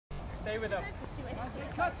Stay with him.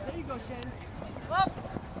 Cut. There you go, Shane. Up.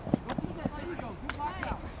 Go through that. There you go. Good block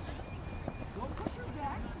out. Go push her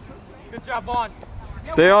back. Good job, Vaughn.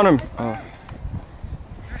 Stay on him. Oh.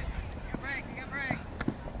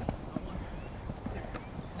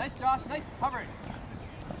 Nice, Josh. Nice coverage.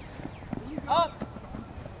 Up.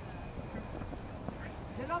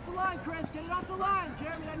 Get it off the line, Chris. Get it off the line.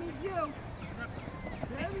 Jeremy, that needs you.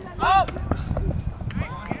 Jeremy, that needs Up. you.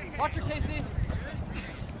 Watch her, Casey.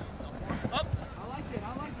 Up. I like it. I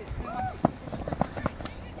like it.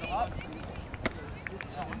 Up.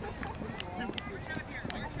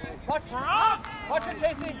 Watch her up. Watch her,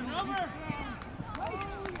 Casey. Over.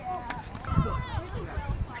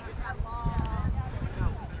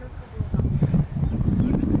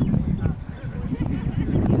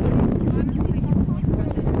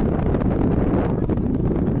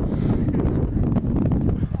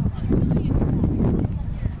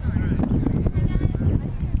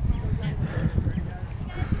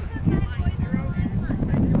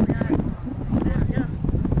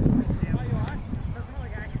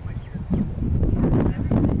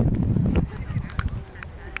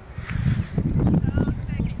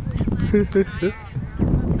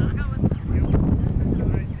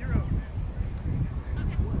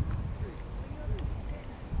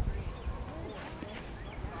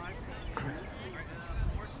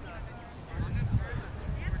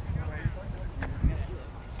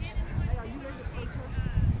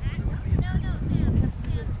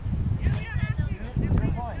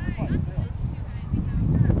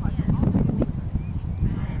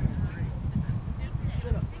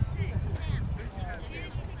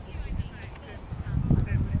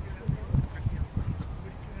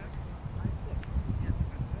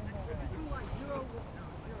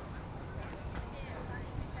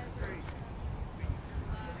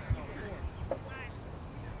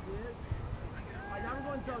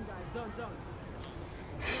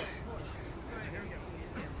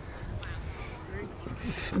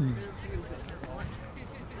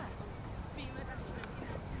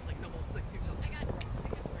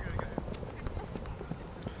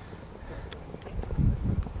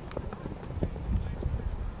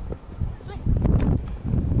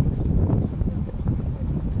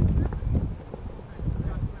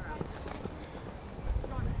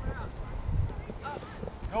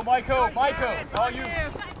 Go, Michael, all you.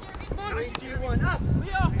 3, 2, 1, up.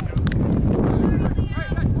 Leo. All right,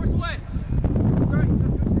 guys, force away.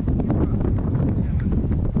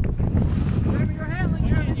 Jeremy, you're handling,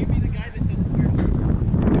 Jeremy. You be the guy that doesn't wear shoes.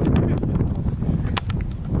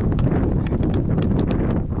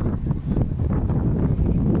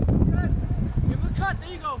 Good. Give him a cut.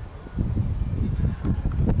 There you go.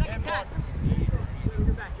 Second cut.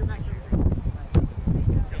 You're back.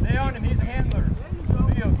 Stay on him, he's a handler.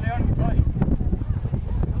 Leo, stay on him, buddy.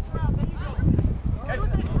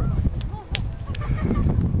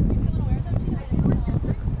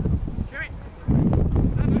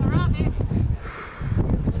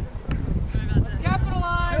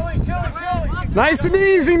 Nice and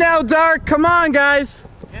easy now, Dark. Come on, guys.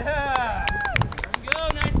 Yeah. Go,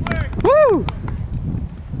 nice work. Woo!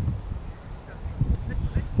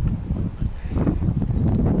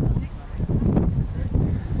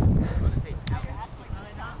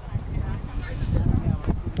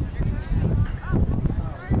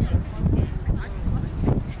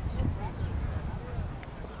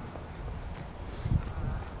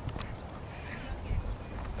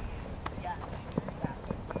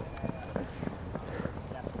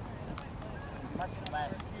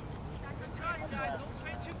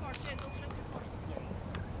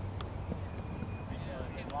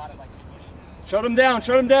 Shut him down,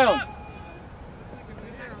 shut him down.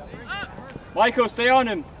 Michael, stay on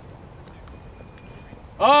him.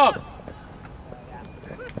 Up.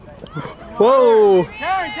 Whoa.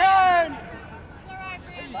 Karen.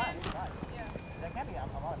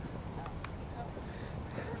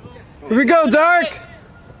 Here we go, Dark.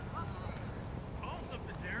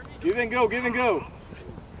 Give and go.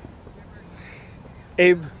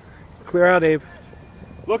 Abe, clear out, Abe.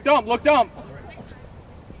 Look dump. Michael.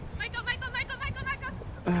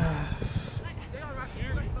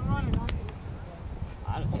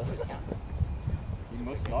 He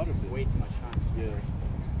must not have been. Way too much time.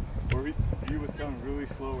 Yeah. Or he was coming really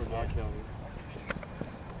slow or not counting.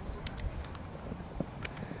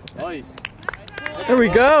 Nice. There we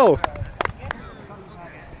go.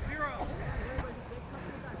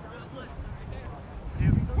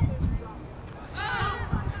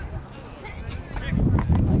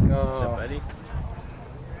 What's up, buddy?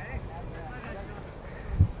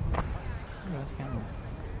 That's camera.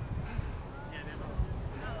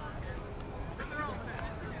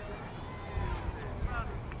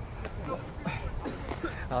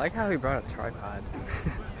 I like how he brought a tripod.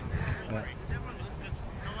 Yeah.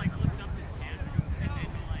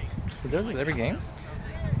 He does this every game?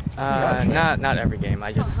 Not every game.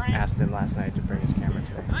 I just asked him last night to bring his camera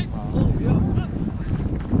today.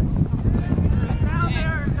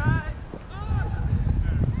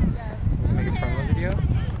 Make a promo video?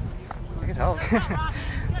 I could help.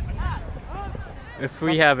 If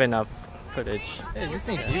we have enough footage. Yeah, you just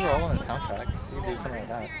need B-roll and a soundtrack. You can do something like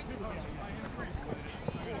that.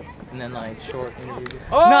 And then like short interviews.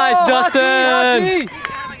 Oh, nice, Dustin! Hockey!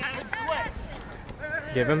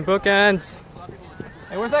 Give him bookends.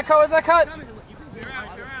 Hey, where's that cut? Where's that cut?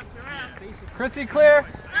 Christy, clear.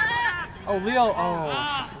 Oh, Leo.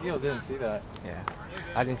 Oh, Leo didn't see that. Yeah,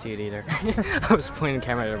 I didn't see it either. I was pointing the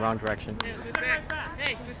camera in the wrong direction.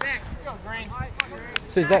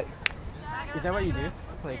 So is that what you do?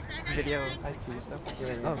 Like video IT stuff?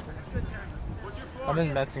 Oh. I've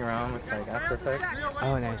been messing around with like After Effects.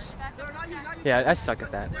 Oh, nice. Yeah, I suck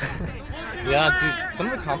at that. Yeah, dude, some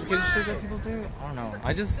of the complicated shit that people do, I don't know.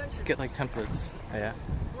 I just get like templates. Oh, yeah.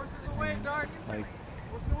 Like,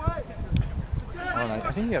 I don't know.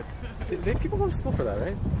 I think you have. People go to school for that,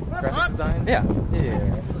 right? Graphic design. Yeah.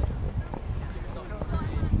 Yeah.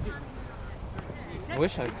 I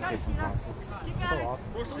wish I could take some classes. It's so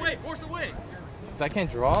awesome. Force away! Cause I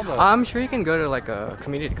can't draw, but I'm sure you can go to like a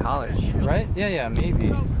community college. right? Yeah,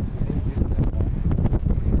 maybe.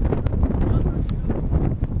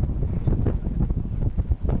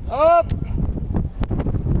 Up!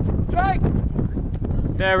 Strike!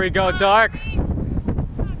 There we go, Dark.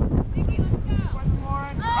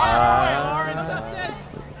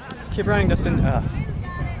 Keep running, Dustin.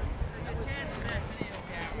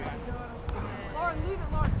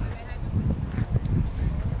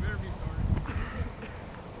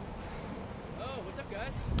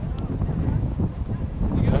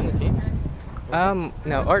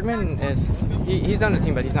 No, Artman is, he's on the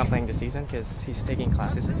team, but he's not playing this season because he's taking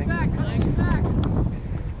classes, I think.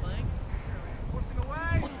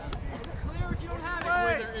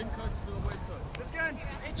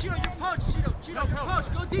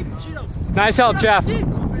 Nice help, Jeff. Hey,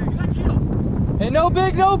 no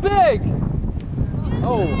big, no big.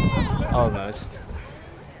 Oh, almost.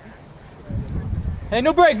 Hey,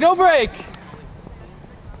 no break, no break.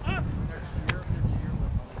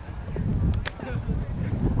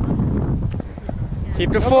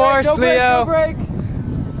 Keep the force, Leo. No break.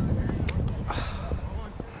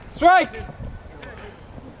 Strike.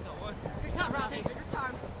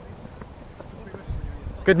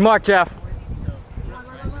 Good mark, Jeff.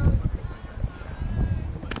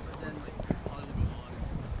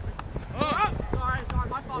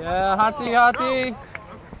 Yeah, hottie.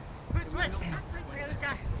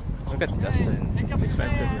 Look at Dustin,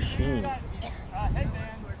 defensive machine.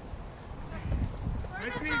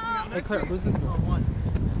 Hey, Claire, who's this one?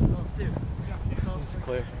 It's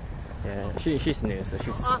Claire. Yeah, she's new, so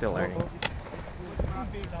she's still learning.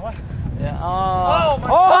 Yeah. Oh,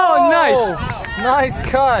 nice! Nice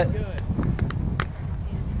cut.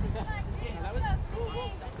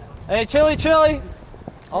 Hey, chili.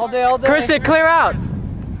 All day. Kristen, clear out.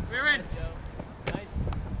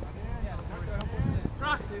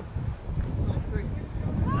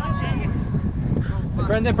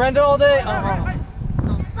 Brendan all day.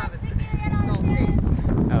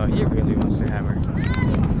 Oh, he really wants to hammer.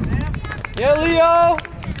 Yeah, Leo.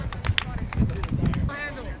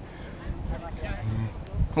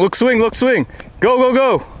 Look swing. Go.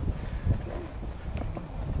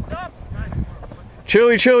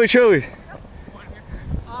 Chili.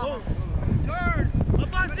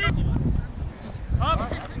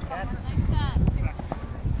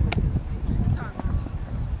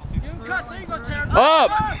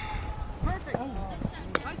 Up! Perfect.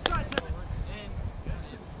 Nice try, Tim.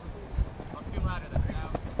 I'll scoot louder than now.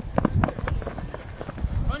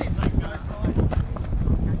 Funny, it's like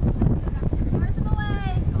Force him away.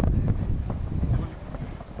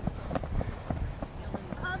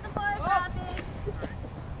 Hold the force, Robbie.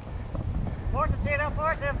 Force him, Gino,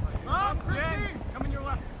 force him. Up, Christy. Coming your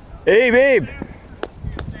left. Hey, babe.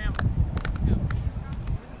 Sam.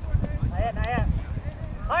 Not yet.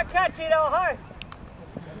 Hard cut, Gino, hard.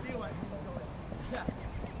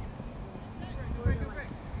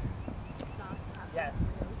 Yes.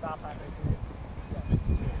 Stop.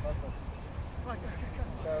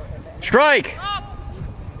 Strike!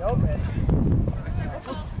 Open.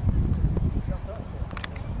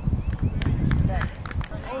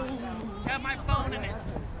 Got my phone in it.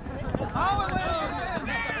 Oh,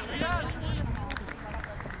 yes.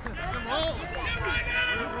 Roll.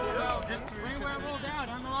 Anywhere rolled out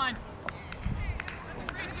on the line.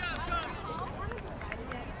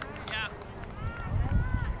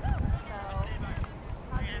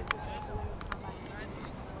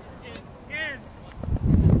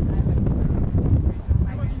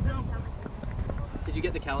 Did you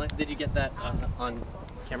get the Did you get that on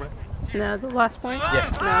camera? No, the last point? Yeah.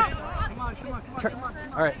 No.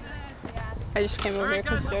 All right. I just came over here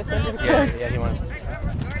because Joe said to record. Yeah, he wants.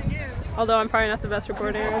 Although I'm probably not the best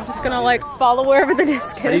reporter. I'm just gonna like follow wherever the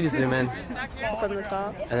disc is. I need to zoom in. Up on the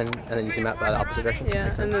top. And then you zoom out by the opposite direction.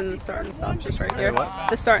 Yeah, and then the start and stop just right here. And what?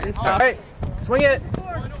 The start and stop. All right, swing it.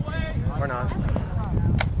 Or not.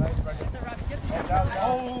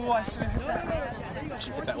 Oh, I should hit that. I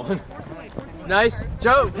should hit that one. Nice.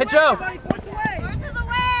 Joe, hit Joe. Horses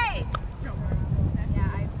away!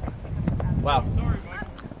 Wow.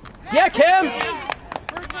 Yeah, Kim.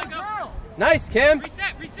 Nice, Kim.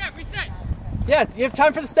 Reset. Yeah, you have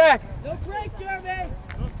time for the stack. No break, Jeremy.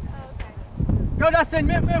 Go, Dustin.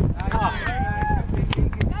 Move. Ah.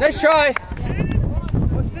 Nice try.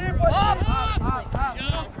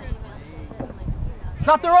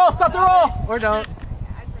 Stop the roll. Or don't.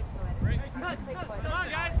 Come on,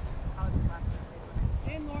 guys.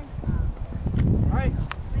 In, Lauren. All right,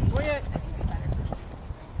 swing it.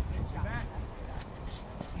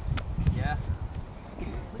 Yeah.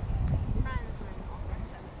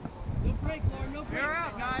 No break, Lauren. No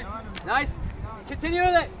break. Nice. Continue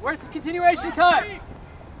with it. Where's the continuation cut?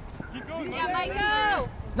 Yeah, Michael!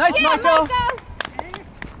 Nice, Yeah, Michael. Michael!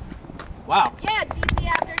 Wow. Yeah, DC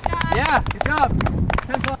Aftershock. Yeah, good job.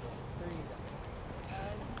 10 plus.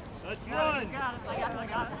 Let's run.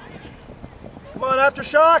 Come on,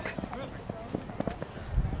 Aftershock.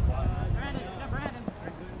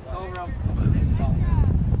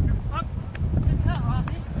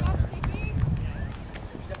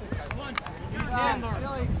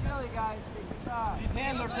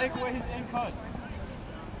 Handler, take away his in cut.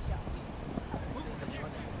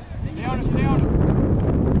 Stay on him.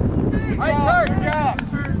 All right, turn. Yeah.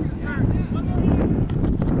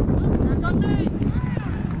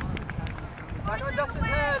 Back on Dustin's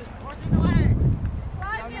head.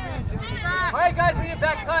 All right, guys, we need a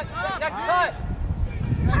back cut. Next cut.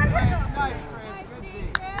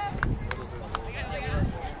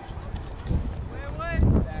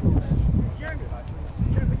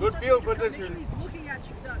 Good field position.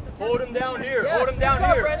 Hold him down here. Yeah, Hold him down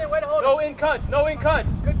here. Brandon, way to hold No him. in cuts. No in cuts.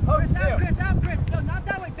 Good post, too. Out, Chris. No, not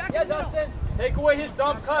that way. Back Yeah, in the middle. Dustin. Take away his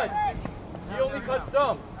dumb cuts. He only cuts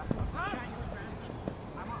dumb.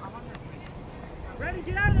 Brandon,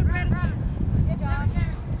 get out of there, Brandon.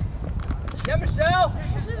 Yeah, Michelle.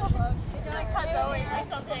 Cut going or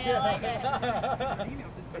something. I like it.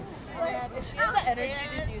 She has the energy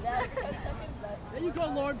to do that. There you go,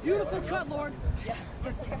 Lauren. Beautiful cut, Lauren.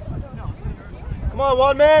 Come on,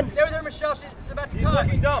 one man. Stay with her, Michelle. She's about to He's cut.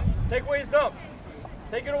 looking dumb. Take away his dumb.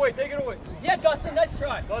 Take it away. Take it away. Yeah, Dustin, nice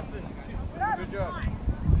try. Dustin. Good job.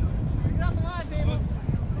 Get off the line, baby.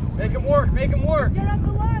 Make him work. Make him work. Get off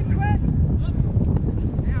the line, Chris.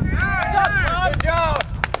 Good job.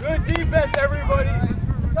 Good defense, everybody.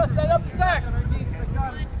 Go set up the stack.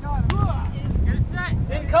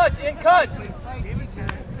 In cuts. In cuts.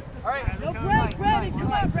 All right. No break, Brandon.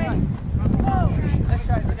 Come on, Brandon. Nice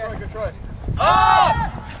try. Good try. Good try. Oh!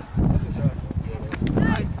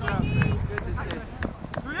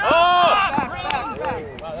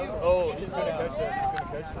 Oh, he's gonna catch that. He's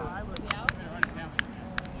gonna catch that.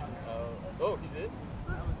 Oh, he did?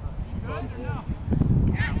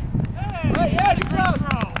 Right, yeah, good job.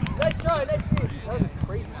 Nice try. Nice feed. That was a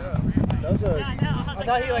crazy job. That was a. I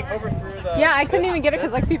thought he like overthrew the. Yeah, I couldn't even get it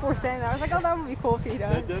because like people were saying that. I was like, oh, that would be cool if he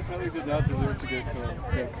does. That definitely did not deserve to get cut.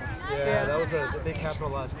 Yeah, that was a. They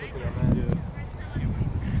capitalized quickly on that. Yeah.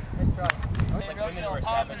 Nice try. Like women were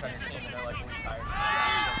savage on your team and they're like retired.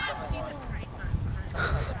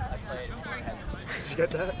 Did you get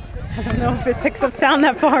that? I don't know if it picks up sound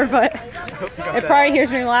that far, but it probably hears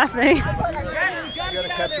me laughing. You gotta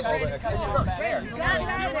capture all the extra. It's not fair. You're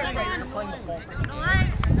playing the whole thing.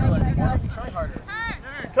 You're like, why don't you try harder?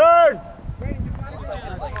 Turn!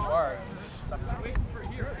 It's like you are.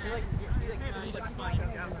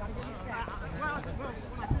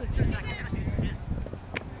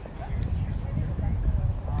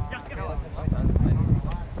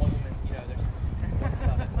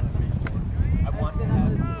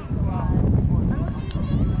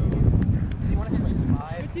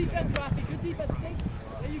 Good defense, Rocky. Good defense.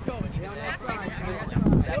 There you go.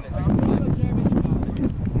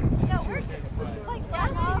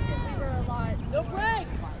 No break.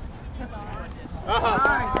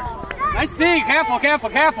 Nice thing. Careful, careful,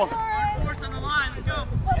 careful.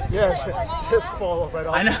 Yes, just fall right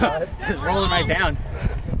off. I know. the side. Just rolling right down.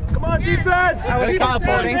 Come on, defense! I was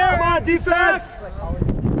teleporting. Come on, defense!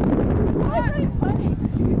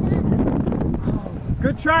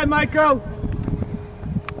 Good try, Michael.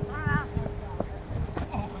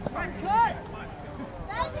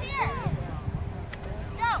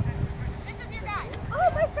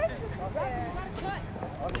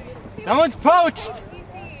 Someone's poached!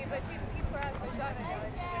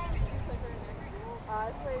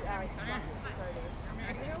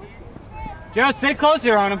 Joe, stay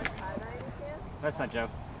closer on him. That's not Joe.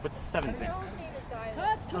 What's 7 saying?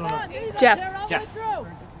 Jeff. Jeff.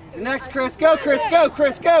 Next, Chris. Go, Chris. Go,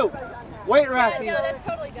 Chris. Go. Wait, Rafi. No, that's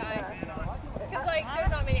totally Di. Because, like, there's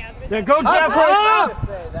not many aspects. Then go, Jeff. Up!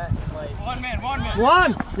 One man.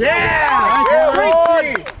 One! Yeah!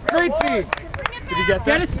 Great team. Great team! Did you get that?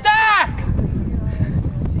 Get it stack!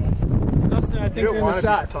 Dustin, I think You you're don't in want the to be a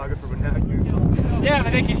shot. photographer, but now you. Yeah,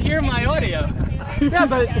 but they can hear my audio. Yeah,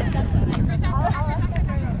 but...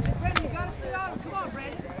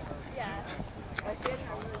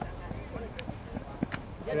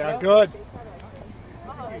 Yeah, good.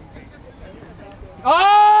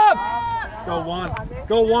 Up! Go one.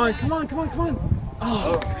 Go one. Come on.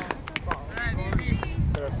 Oh.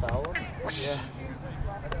 Is there a foul? Yeah.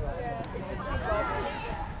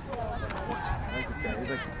 I like this guy. He's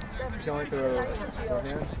like going through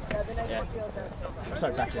forehand. Yeah. I'm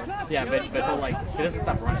sorry, backhand. Yeah, but he'll like, he doesn't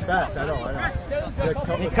stop running. He's fast. I know.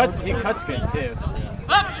 He cuts good too.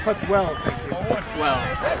 Cuts well. Thank you. Well.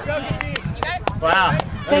 Wow.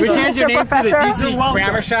 Thank we you, changed your Mr. name to the Professor. DC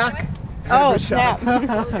Grammar Shock? Oh, snap.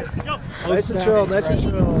 Nice and chill.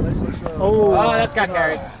 Oh, that's got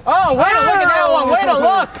carried. Oh, way to look at that one. Way to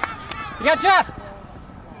look. You got Jeff.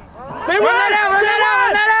 Stay Run that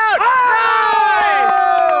out.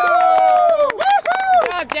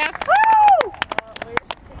 Good job, Jeff.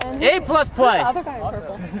 A+ play. Other guy in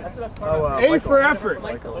purple. Oh, A for effort.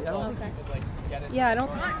 Yeah, I don't.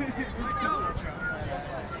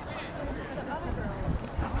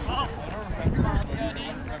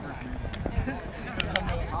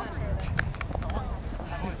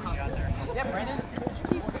 Yeah, Brandon.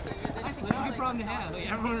 That's a good problem to have. Like,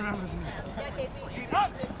 everyone remembers me.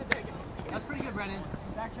 That's pretty good, Brandon.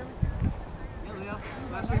 Yeah, Leo.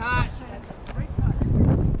 That's your hot. Break.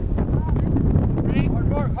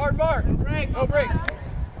 Hard mark. Break. No break.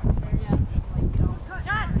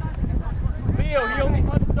 Leo, he only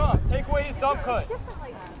cuts dump. Take away his dump cut.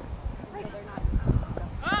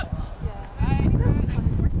 Up.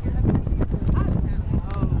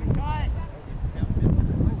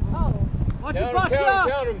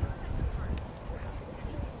 Count him.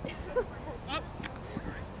 Up.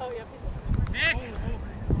 Nick.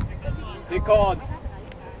 He called.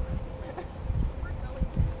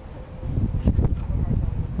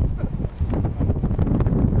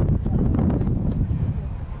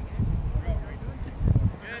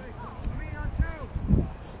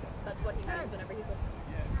 That's what he does whenever he's like.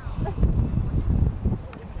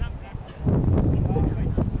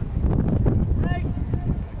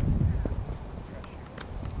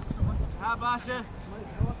 Hi, Basha.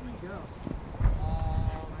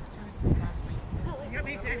 You got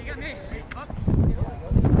me, Sam. You got me. Up.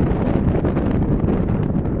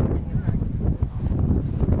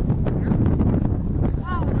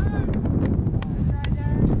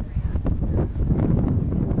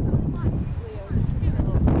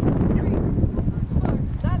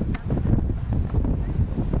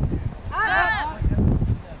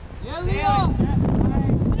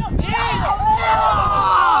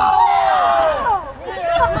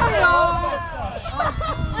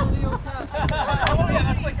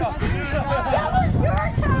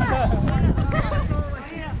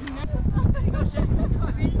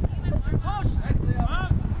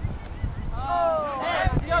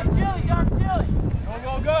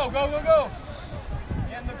 Go.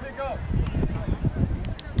 And the pick up.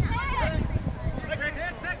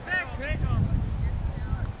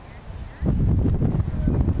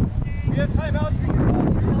 We have timeout.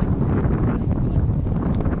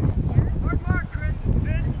 Hard mark, Chris.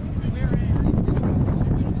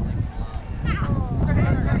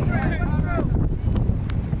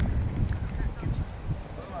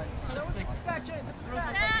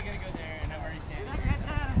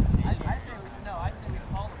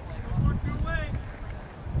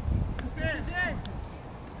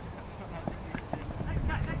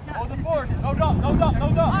 Hold the force. No dump.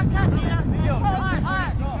 I'm catching you. Leo.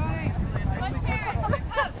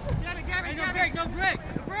 No break.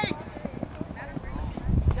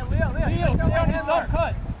 Yeah, Leo, stay on his dump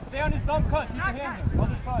cut. Stay on his dump cut. Keep your hand there. Hold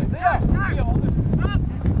his fight. Leo, hold it.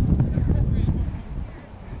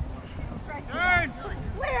 Turn.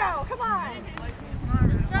 Leo, come on.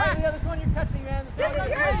 Right, Leo, this one you're catching, man. This is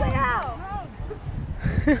yours, Leo.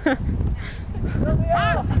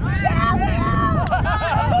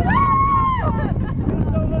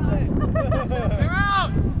 They're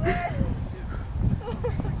out!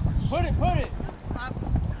 Put it!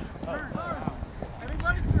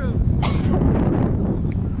 Everybody through!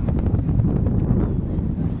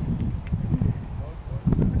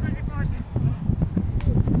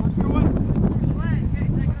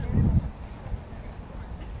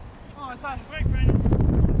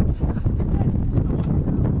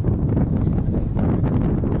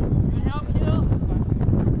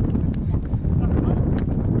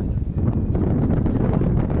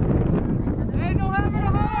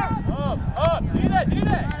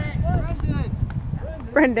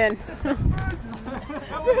 Brendan.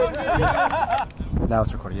 Now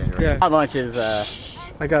it's recording. Yeah, you're right. Yeah. Hot lunch is,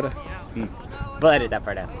 I gotta. we'll edit that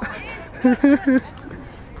part out.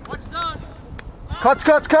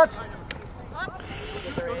 Cuts.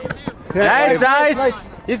 Nice, nice.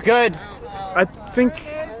 He's good. I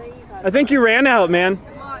think you ran out, man.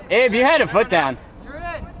 Abe, you had a foot down.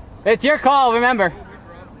 It's your call, remember.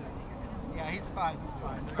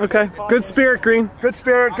 Okay. Good spirit, Green. Good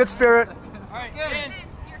spirit.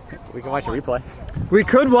 We can watch a replay. We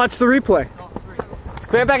could watch the replay. Let's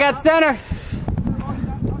clear back out center.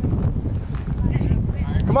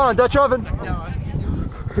 Come on, Dutch oven.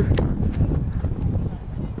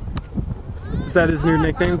 Is that his new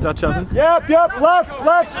nickname, Dutch Oven? Yep. Left.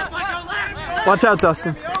 Watch out,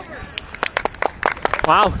 Dustin.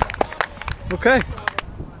 Wow. Okay.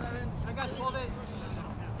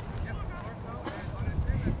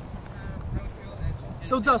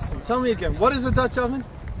 So Dustin, tell me again, what is a Dutch oven?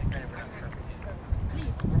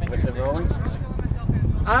 With the rolling.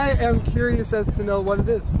 I am curious as to know what it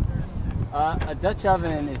is. A Dutch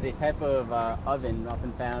oven is a type of oven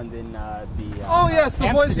often found in the Oh yes, the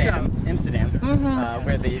Boy Scout. Amsterdam,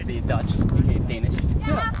 where the Dutch, aka Danish,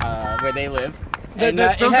 where they live. And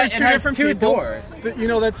Those are two different two people. doors. You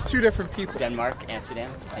know, that's two different people. Denmark,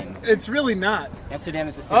 Amsterdam, it's the same. It's really not. Amsterdam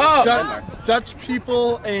is the same as Denmark. Dutch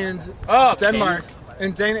people and Denmark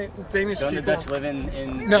and Danish Don't people. the Dutch live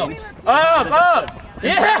in No. Danish?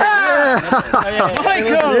 Yeah!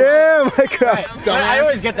 Michael! Yeah, my God. I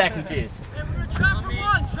always get that confused.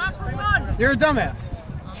 You're a dumbass.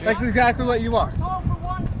 That's exactly what you are.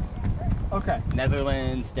 Okay.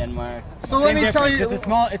 Netherlands, Denmark. So let me tell you.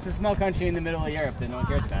 It's a small country in the middle of Europe that no one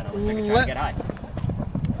cares about. Unless they're trying to get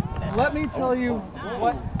high. Let me tell you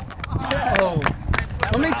what. Oh.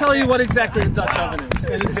 Let me tell you what exactly a Dutch oven is.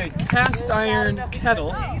 It is a cast iron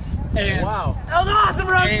kettle. And wow. That was awesome,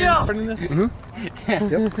 Roadkill!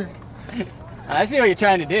 I see what you're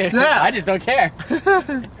trying to do. Yeah. I just don't care.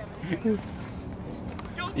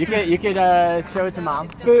 You could show it to mom.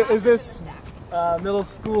 So is this middle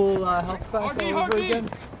school health class all over again?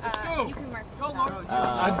 You can work.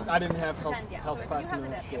 I didn't have health class in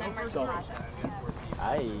middle school, so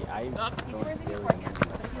I don't really remember.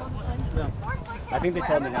 no. I think they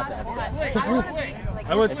told me not to have sex.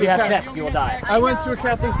 I went If to you a have sex, you will die. I went to a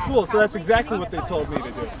Catholic school, so that's exactly what they told me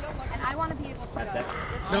to do. Have sex?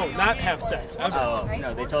 No, not have sex. Oh,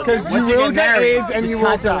 no, they told me. Because you will get AIDS and you will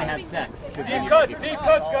constantly die. have sex. Deep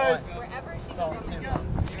cuts, guys.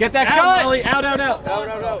 Let's get that Out, cut! Ellie, out. No.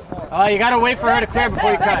 Oh, you gotta wait for her to clear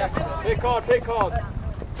before you cut. Take calls.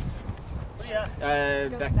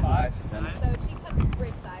 Back to 5.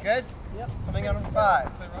 Good? Yep. Coming out on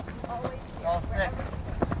 5. All 6. I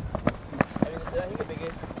think the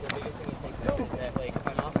biggest thing you take though is that like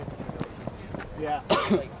on offense, Yeah.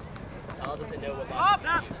 like Tal doesn't know what mom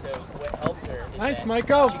can do, so what helps her is Nice, that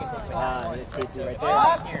Michael. Casey right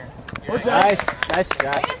there. you're Nice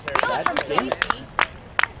shot. That's game.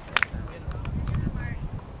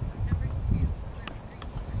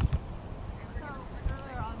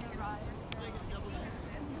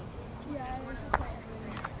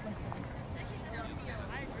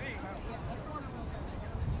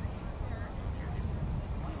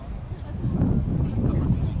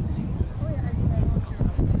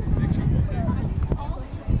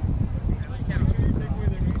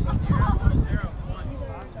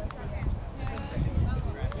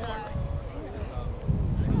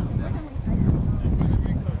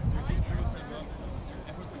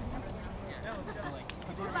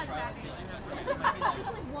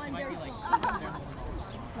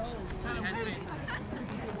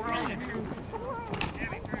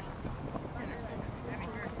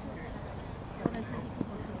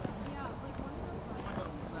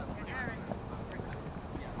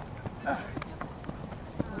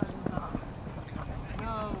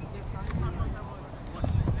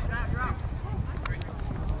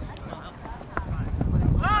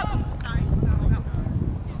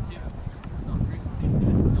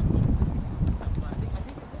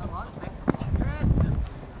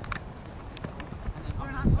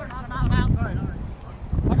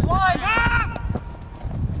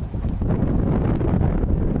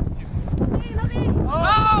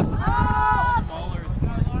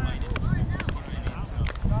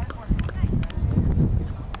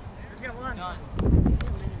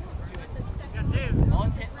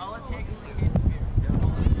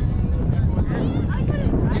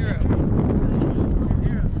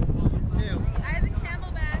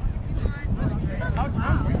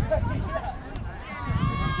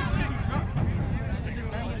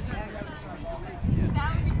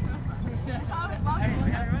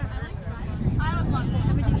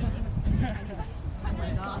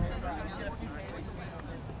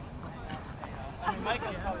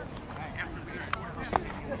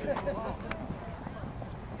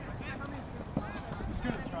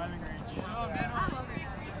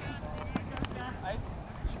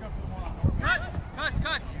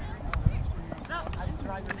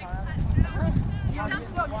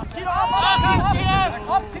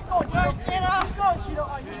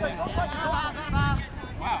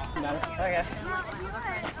 Okay.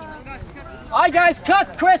 All right, guys,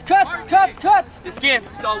 cuts, Chris, cuts. This game,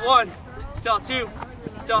 stall 1, stall 2,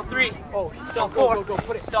 stall 3, stall 4, Go,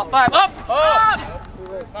 put it. stall 5, up!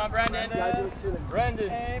 Come on, Brendan. Brendan.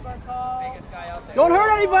 Don't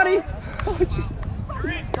hurt anybody. Oh, Jesus.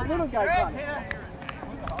 The little guy caught it.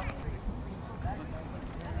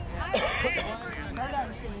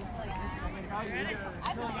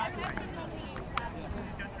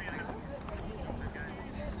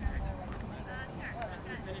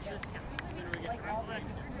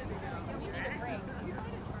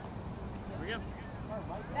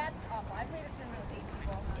 That's awful. I played a tournament with 8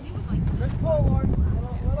 people. Good pull, Lord.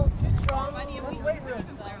 Little too strong. Let's wait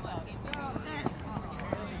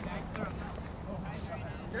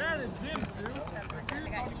room. I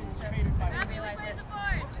got heat stroke. I didn't realize it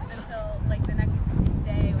until like the next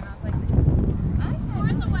day when I was like, I'm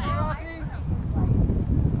hours away.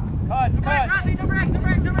 Cut.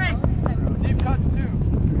 Deep cuts too.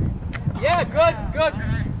 Yeah, good.